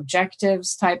 goals,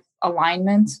 objectives type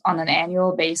alignment on an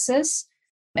annual basis.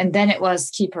 And then it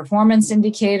was key performance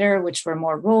indicator, which were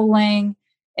more rolling.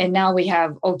 And now we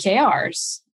have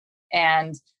OKRs.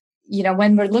 And,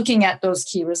 when we're looking at those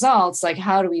key results, like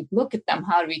how do we look at them?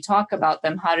 How do we talk about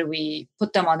them? How do we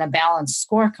put them on a balanced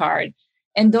scorecard?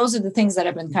 And those are the things that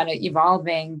have been kind of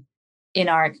evolving in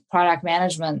our product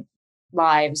management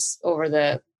lives over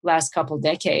the last couple of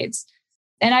decades.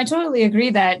 And I totally agree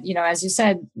that, as you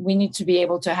said, we need to be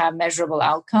able to have measurable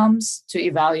outcomes to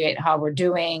evaluate how we're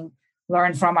doing,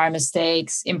 learn from our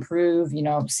mistakes, improve,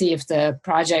 see if the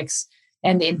projects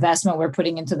and the investment we're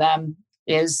putting into them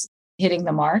is hitting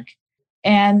the mark.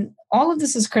 And all of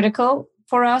this is critical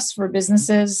for us, for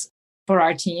businesses, for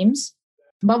our teams.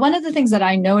 But one of the things that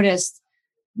I noticed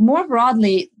more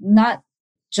broadly, not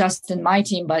just in my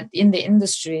team, but in the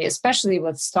industry, especially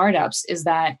with startups, is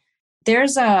that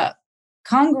there's a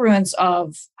congruence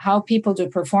of how people do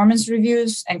performance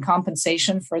reviews and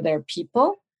compensation for their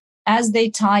people as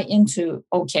they tie into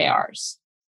OKRs.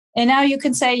 And now you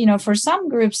can say, for some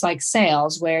groups like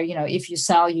sales, where, if you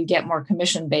sell, you get more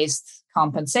commission-based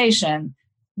compensation,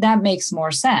 that makes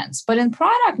more sense. But in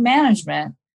product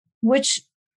management, which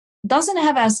doesn't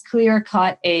have as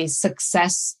clear-cut a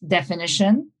success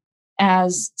definition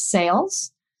as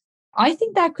sales, I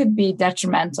think that could be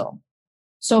detrimental.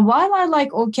 So while I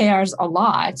like OKRs a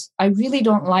lot, I really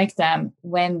don't like them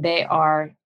when they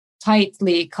are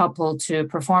tightly coupled to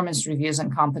performance reviews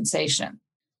and compensation.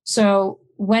 So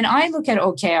when I look at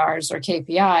OKRs or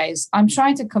KPIs, I'm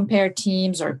trying to compare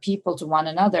teams or people to one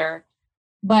another,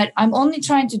 but I'm only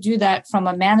trying to do that from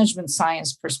a management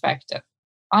science perspective.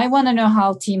 I want to know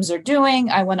how teams are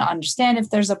doing. I want to understand if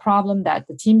there's a problem that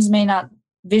the teams may not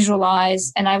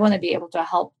visualize, and I want to be able to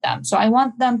help them. So I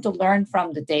want them to learn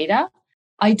from the data.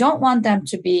 I don't want them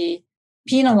to be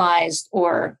penalized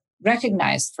or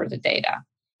recognized for the data.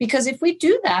 Because if we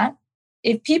do that,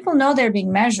 if people know they're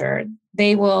being measured,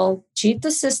 they will cheat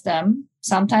the system,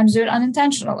 sometimes do it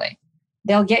unintentionally.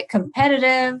 They'll get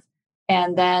competitive,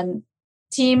 and then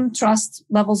team trust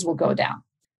levels will go down.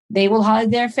 They will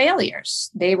hide their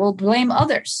failures. They will blame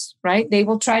others, right? They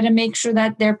will try to make sure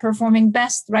that they're performing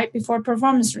best right before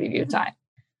performance review time.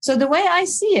 So the way I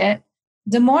see it,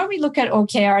 the more we look at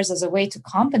OKRs as a way to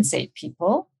compensate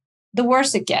people, the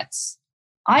worse it gets.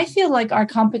 I feel like our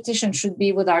competition should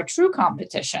be with our true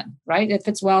competition, right? If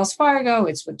it's Wells Fargo,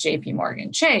 it's with JP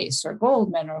Morgan Chase or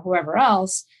Goldman or whoever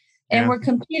else. And we're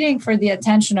competing for the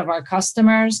attention of our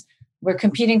customers. We're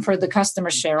competing for the customer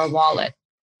share of wallet.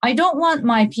 I don't want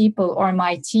my people or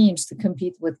my teams to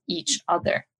compete with each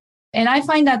other. And I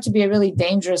find that to be a really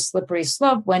dangerous, slippery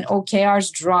slope when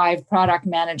OKRs drive product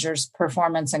managers'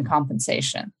 performance and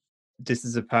compensation. This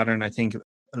is a pattern I think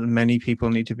many people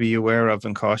need to be aware of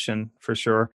and caution for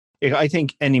sure. I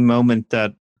think any moment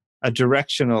that a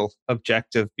directional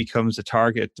objective becomes a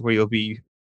target where you'll be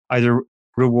either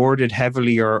rewarded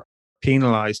heavily or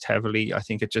penalized heavily, I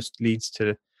think it just leads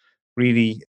to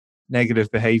really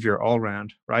negative behavior all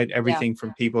around, right? Everything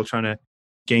from people trying to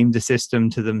game the system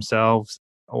to themselves,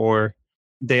 or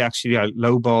they actually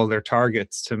lowball their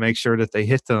targets to make sure that they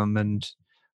hit them. And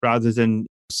rather than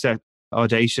set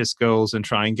audacious goals and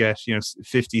try and get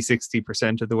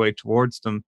 50-60% of the way towards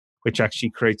them, which actually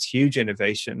creates huge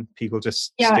innovation, people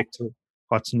just stick to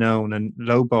what's known and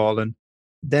lowball, and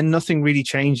then nothing really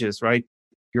changes, right?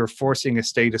 You're forcing a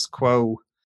status quo.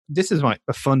 This is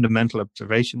a fundamental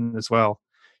observation as well.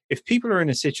 If people are in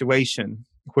a situation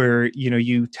where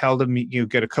you tell them you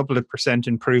get a couple of percent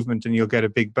improvement and you'll get a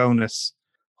big bonus,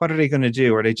 what are they going to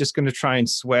do? Are they just going to try and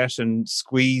sweat and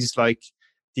squeeze like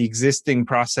the existing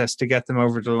process to get them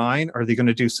over the line? Or are they going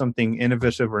to do something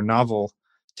innovative or novel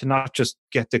to not just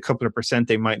get the couple of percent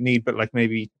they might need, but like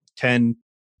maybe 10,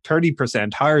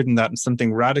 30% higher than that and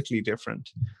something radically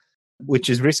different, which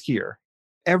is riskier?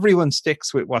 Everyone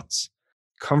sticks with what's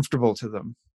comfortable to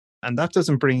them. And that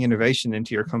doesn't bring innovation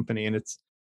into your company. And it's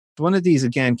one of these,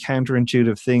 again,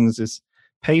 counterintuitive things is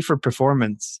pay for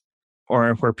performance,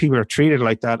 or where people are treated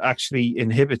like that actually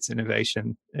inhibits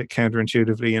innovation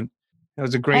counterintuitively. And it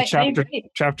was a great chapter.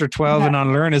 Chapter 12 in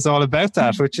Unlearn is all about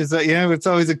that, which is, it's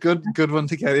always a good one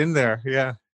to get in there.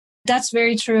 Yeah. That's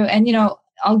very true. And,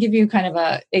 I'll give you kind of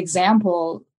an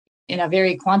example. In a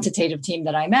very quantitative team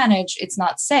that I manage, it's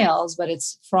not sales, but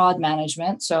it's fraud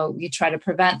management. So you try to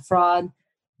prevent fraud.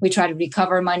 We try to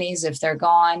recover monies if they're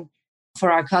gone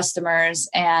for our customers.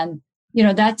 And,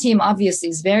 that team obviously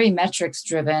is very metrics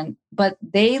driven, but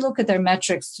they look at their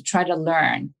metrics to try to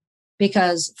learn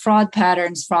because fraud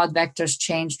patterns, fraud vectors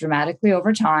change dramatically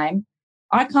over time.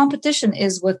 Our competition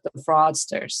is with the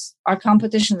fraudsters. Our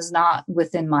competition is not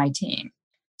within my team.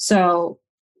 So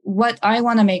what I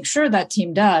want to make sure that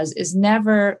team does is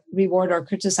never reward or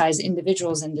criticize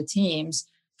individuals in the teams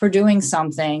for doing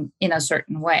something in a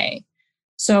certain way.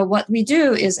 So what we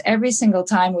do is every single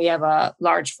time we have a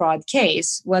large fraud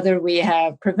case, whether we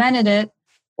have prevented it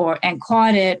and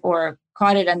caught it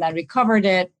and then recovered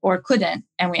it or couldn't,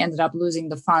 and we ended up losing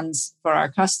the funds for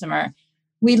our customer,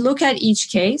 we look at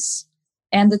each case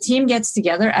and the team gets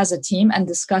together as a team and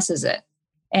discusses it.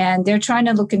 And they're trying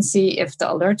to look and see if the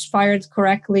alerts fired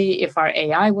correctly, if our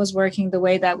AI was working the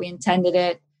way that we intended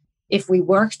it, if we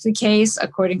worked the case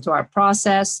according to our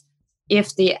process,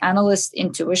 if the analyst's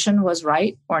intuition was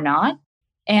right or not.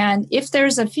 And if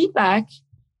there's a feedback,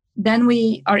 then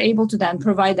we are able to then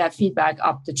provide that feedback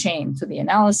up the chain to the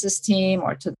analysis team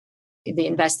or to the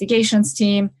investigations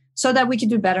team so that we could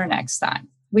do better next time.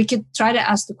 We could try to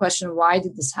ask the question, why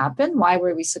did this happen? Why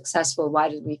were we successful? Why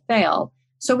did we fail?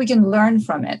 So we can learn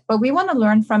from it. But we want to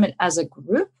learn from it as a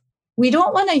group. We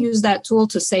don't want to use that tool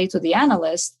to say to the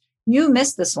analyst, you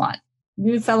missed this one.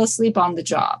 You fell asleep on the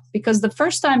job. Because the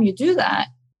first time you do that,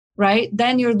 right,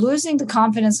 then you're losing the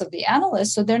confidence of the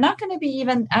analyst. So they're not going to be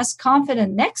even as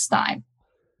confident next time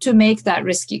to make that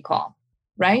risky call,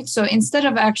 right? So instead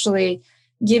of actually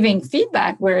giving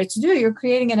feedback where it's due, you're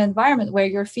creating an environment where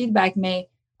your feedback may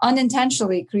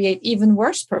unintentionally create even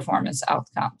worse performance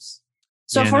outcomes.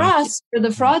 So us, for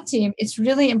the fraud team, it's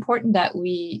really important that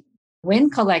we win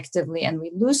collectively and we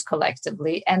lose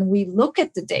collectively, and we look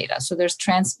at the data. So there's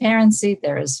transparency,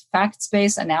 there is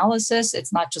facts-based analysis.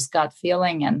 It's not just gut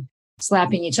feeling and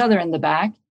slapping each other in the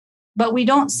back. But we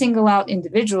don't single out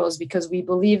individuals because we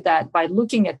believe that by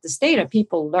looking at this data,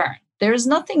 people learn. There is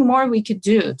nothing more we could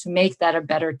do to make that a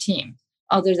better team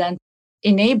other than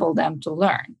enable them to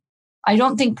learn. I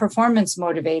don't think performance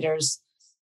motivators,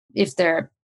 if they're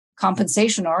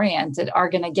compensation oriented, are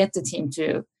going to get the team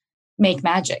to make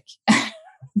magic.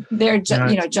 Their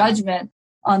judgment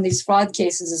on these fraud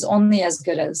cases is only as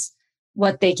good as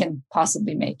what they can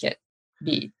possibly make it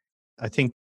be. I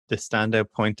think the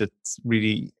standout point that's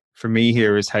really for me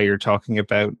here is how you're talking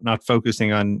about not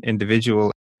focusing on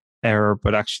individual error,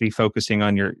 but actually focusing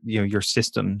on your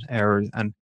system error,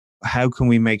 and how can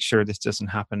we make sure this doesn't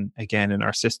happen again in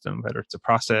our system, whether it's a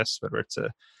process, whether it's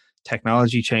a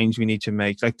technology change we need to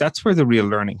make. Like, that's where the real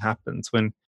learning happens,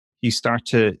 when you start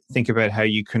to think about how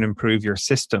you can improve your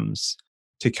systems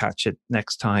to catch it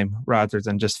next time, rather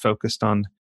than just focused on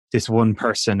this one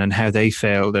person and how they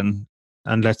failed and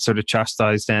let's sort of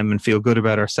chastise them and feel good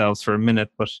about ourselves for a minute.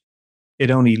 But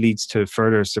it only leads to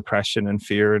further suppression and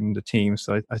fear in the team.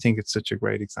 So I think it's such a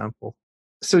great example.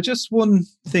 So just one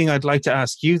thing I'd like to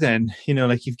ask you then,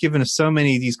 like, you've given us so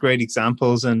many of these great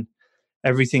examples, and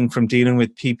everything from dealing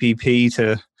with PPP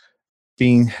to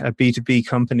being a B2B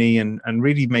company and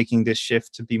really making this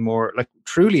shift to be more like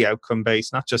truly outcome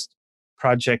based, not just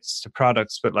projects to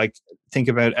products, but like think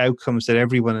about outcomes that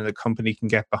everyone in the company can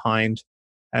get behind.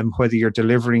 And whether you're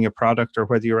delivering a product or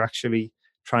whether you're actually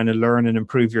trying to learn and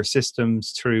improve your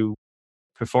systems through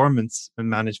performance and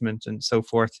management and so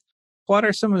forth. What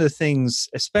are some of the things,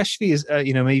 especially as,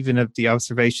 even of the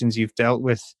observations you've dealt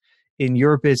with in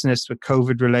your business with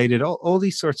COVID related, all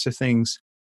these sorts of things?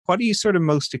 What are you sort of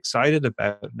most excited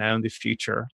about now in the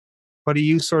future? What are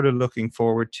you sort of looking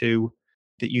forward to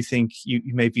that you think you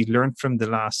maybe learned from the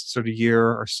last sort of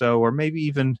year or so, or maybe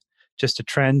even just a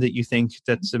trend that you think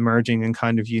that's emerging and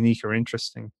kind of unique or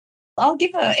interesting? I'll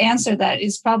give an answer that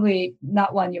is probably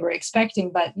not one you were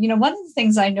expecting, but one of the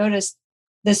things I noticed,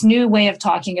 this new way of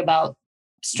talking about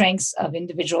strengths of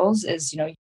individuals is,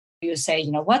 you say,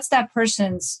 what's that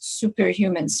person's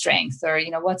superhuman strength, or,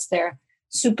 what's their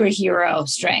superhero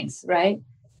strength, right?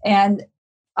 And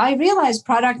I realized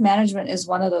product management is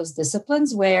one of those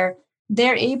disciplines where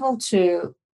they're able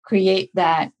to create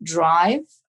that drive.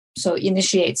 So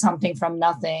initiate something from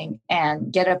nothing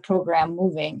and get a program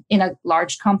moving in a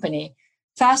large company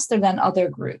faster than other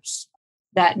groups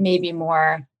that may be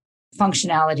more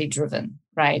functionality driven,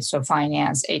 right? So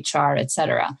finance, HR,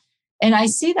 etc. And I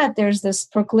see that there's this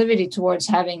proclivity towards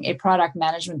having a product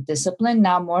management discipline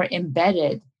now more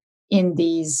embedded in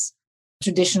these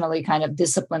traditionally kind of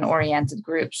discipline-oriented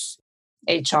groups,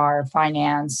 HR,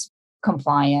 finance,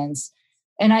 compliance.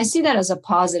 And I see that as a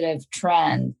positive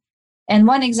trend. And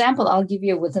one example I'll give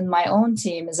you within my own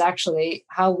team is actually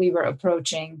how we were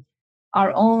approaching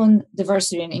our own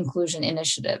diversity and inclusion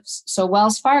initiatives. So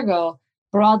Wells Fargo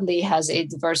broadly has a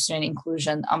diversity and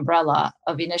inclusion umbrella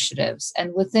of initiatives.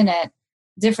 And within it,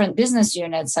 different business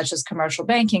units, such as commercial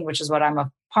banking, which is what I'm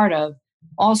a part of,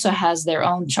 also has their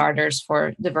own charters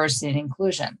for diversity and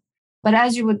inclusion. But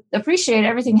as you would appreciate,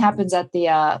 everything happens at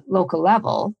the local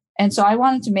level. And so I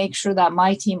wanted to make sure that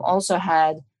my team also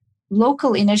had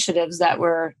local initiatives that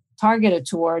were targeted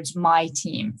towards my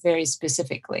team very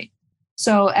specifically.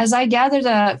 So as I gathered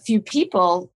a few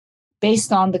people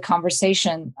based on the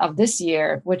conversation of this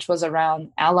year, which was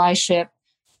around allyship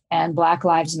and Black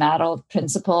Lives Matter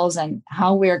principles and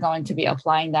how we're going to be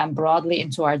applying them broadly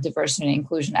into our diversity and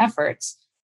inclusion efforts,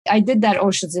 I did that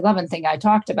Ocean's 11 thing I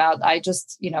talked about. I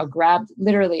just, grabbed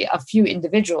literally a few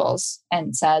individuals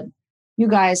and said, you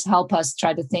guys help us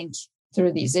try to think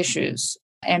through these issues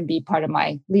and be part of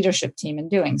my leadership team in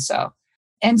doing so.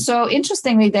 And so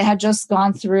interestingly, they had just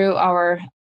gone through our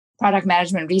product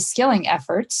management reskilling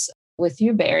efforts with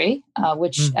you, Barry,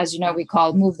 which, as you know, we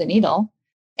call Move the Needle.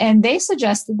 And they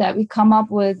suggested that we come up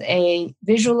with a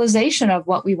visualization of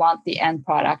what we want the end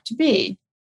product to be.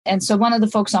 And so one of the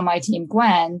folks on my team,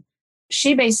 Gwen,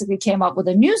 she basically came up with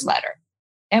a newsletter.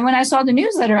 And when I saw the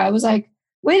newsletter, I was like,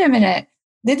 wait a minute,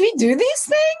 did we do these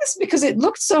things? Because it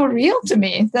looked so real to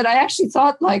me that I actually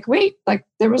thought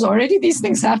there was already these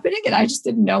things happening and I just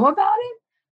didn't know about it.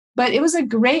 But it was a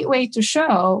great way to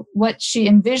show what she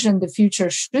envisioned the future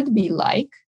should be like.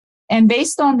 And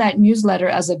based on that newsletter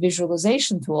as a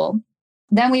visualization tool,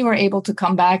 then we were able to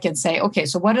come back and say, okay,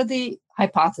 so what are the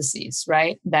hypotheses,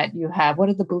 right, that you have? What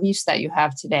are the beliefs that you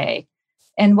have today?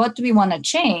 And what do we want to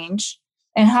change?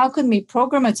 And how can we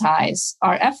programatize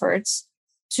our efforts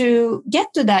to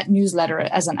get to that newsletter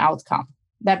as an outcome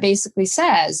that basically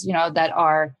says, that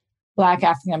our Black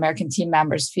African American team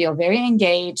members feel very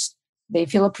engaged, they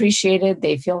feel appreciated,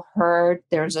 they feel heard,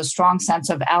 there's a strong sense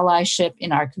of allyship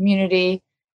in our community,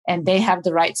 and they have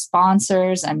the right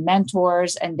sponsors and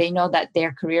mentors, and they know that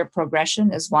their career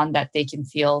progression is one that they can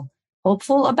feel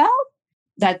hopeful about,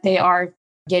 that they are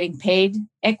getting paid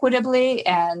equitably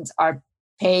and our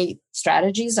pay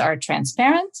strategies are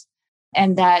transparent,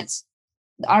 and that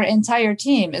our entire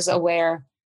team is aware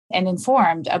and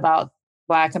informed about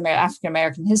Black African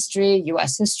American history,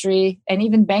 U.S. history, and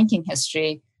even banking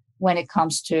history when it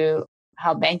comes to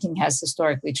how banking has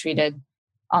historically treated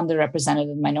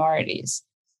underrepresented minorities.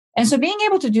 And so being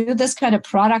able to do this kind of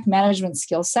product management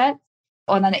skill set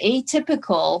on an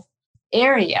atypical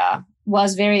area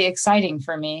was very exciting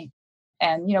for me.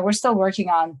 And, we're still working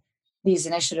on these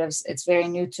initiatives. It's very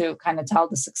new to kind of tell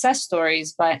the success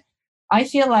stories, but I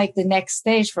feel like the next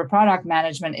stage for product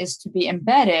management is to be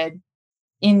embedded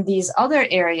in these other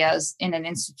areas in an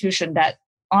institution that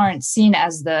aren't seen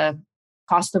as the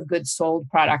cost of goods sold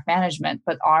product management,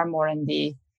 but are more in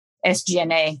the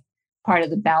SG&A part of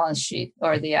the balance sheet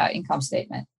or the income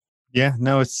statement. Yeah,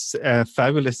 no, it's a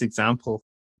fabulous example.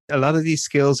 A lot of these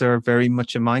skills are very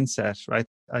much a mindset, right?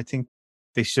 I think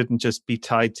they shouldn't just be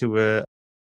tied to a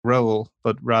role,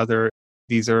 but rather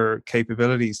these are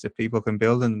capabilities that people can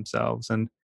build in themselves. And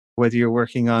whether you're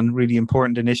working on really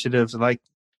important initiatives like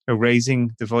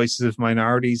raising the voices of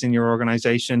minorities in your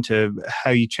organization to how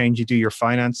you do your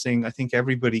financing, I think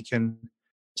everybody can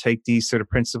take these sort of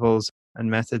principles and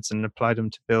methods and apply them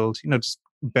to build, just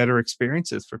better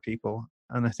experiences for people.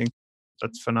 And I think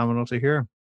that's phenomenal to hear.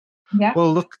 Yeah.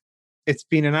 Well, look, it's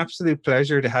been an absolute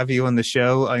pleasure to have you on the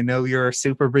show. I know you're a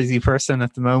super busy person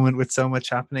at the moment with so much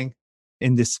happening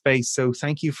in this space. So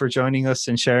thank you for joining us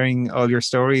and sharing all your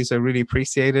stories. I really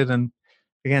appreciate it. And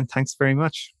again, thanks very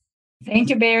much. Thank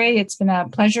you, Barry. It's been a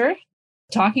pleasure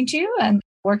talking to you and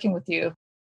working with you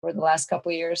for the last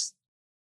couple of years.